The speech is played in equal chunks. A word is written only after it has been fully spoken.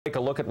Take a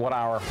look at what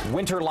our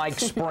winter-like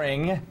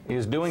spring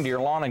is doing to your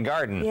lawn and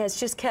garden. Yeah, it's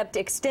just kept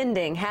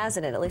extending,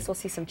 hasn't it? At least we'll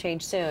see some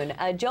change soon.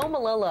 Joe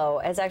Malillo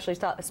has actually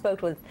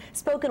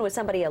spoken with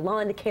somebody, a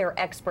lawn care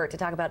expert, to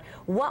talk about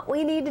what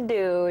we need to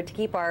do to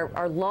keep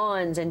our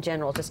lawns in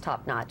general just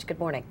top-notch. Good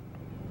morning.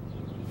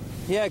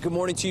 Yeah, good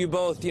morning to you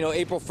both. You know,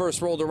 April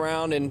 1st rolled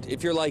around, and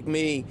if you're like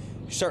me,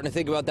 you're starting to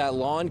think about that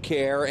lawn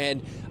care,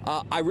 and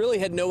I really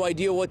had no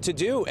idea what to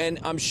do, and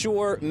I'm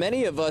sure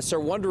many of us are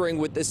wondering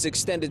with this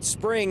extended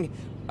spring,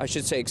 I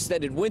should say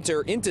extended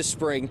winter into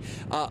spring,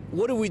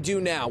 what do we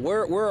do now?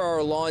 Where are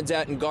our lawns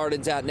at and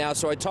gardens at now?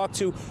 So I talked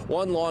to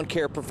one lawn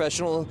care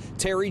professional,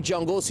 Terry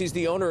Jungles. He's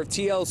the owner of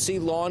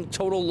TLC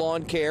Total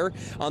Lawn Care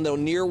on the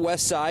near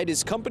west side.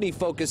 His company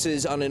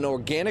focuses on an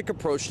organic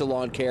approach to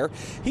lawn care.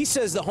 He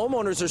says the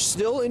homeowners are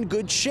still in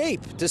good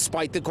shape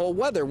despite the cold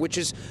weather, which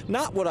is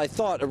not what I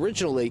thought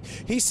originally.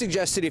 He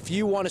suggested if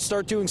you want to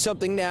start doing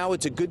something now,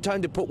 it's a good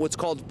time to put what's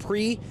called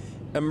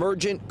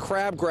pre-emergent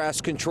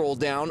crabgrass control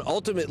down.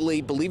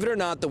 Ultimately, believe it or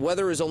not, the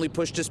weather has only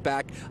pushed us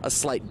back a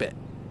slight bit.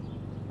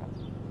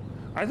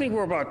 I think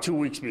we're about 2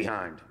 weeks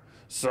behind.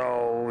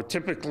 So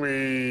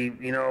typically,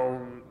 you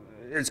know,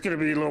 it's going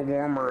to be a little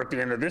warmer at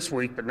the end of this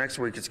week, but next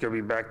week it's going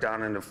to be back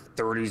down in the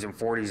 30s and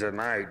 40s at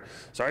night.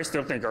 So I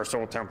still think our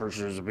soil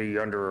temperatures will be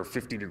under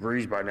 50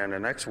 degrees by the end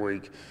of next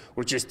week,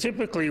 which is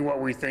typically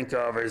what we think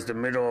of as the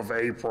middle of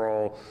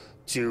April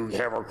to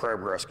have our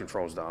crabgrass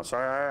controls down. So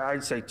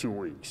I'd say 2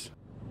 weeks.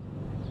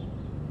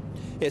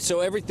 Yeah,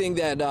 so everything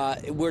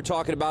that we're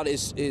talking about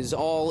is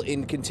all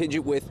in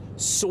contingent with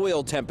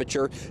soil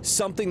temperature,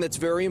 something that's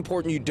very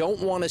important. You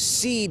don't want to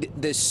seed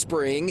this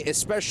spring,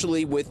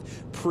 especially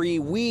with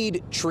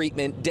pre-weed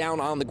treatment down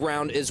on the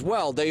ground as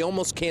well. They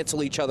almost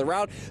cancel each other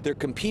out. They're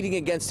competing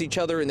against each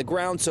other in the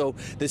ground, so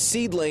the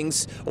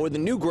seedlings or the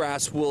new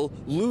grass will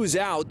lose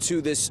out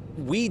to this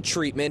weed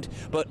treatment,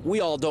 but we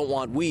all don't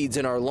want weeds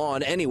in our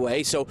lawn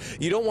anyway, so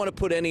you don't want to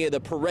put any of the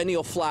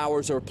perennial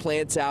flowers or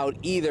plants out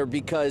either,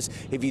 because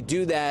if you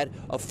do that,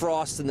 a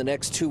frost in the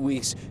next 2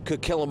 weeks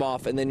could kill them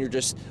off, and then you're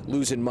just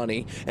losing money.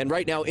 And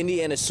right now,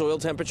 Indiana's soil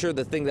temperature,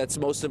 the thing that's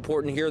most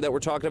important here that we're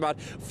talking about,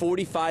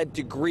 45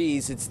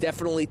 degrees. It's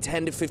definitely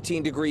 10 to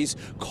 15 degrees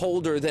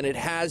colder than it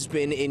has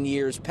been in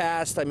years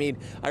past. I mean,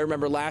 I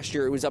remember last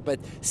year it was up at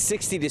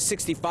 60 to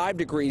 65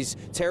 degrees.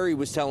 Terry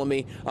was telling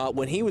me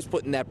when he was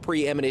putting that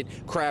preeminent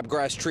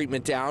crabgrass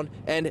treatment down,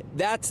 and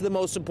that's the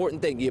most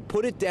important thing. You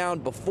put it down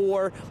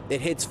before it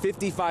hits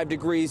 55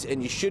 degrees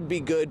and you should be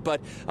good,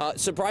 but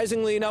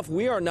surprisingly enough,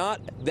 we are not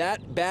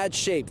that bad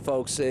shape,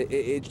 folks.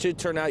 It should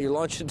turn out, your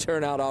lawn should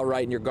turn out all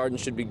right, and your garden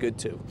should be good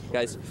too.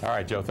 Guys? All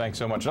right, Joe, thanks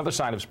so much. Another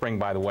sign of spring,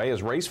 by the way,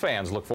 as race fans look forward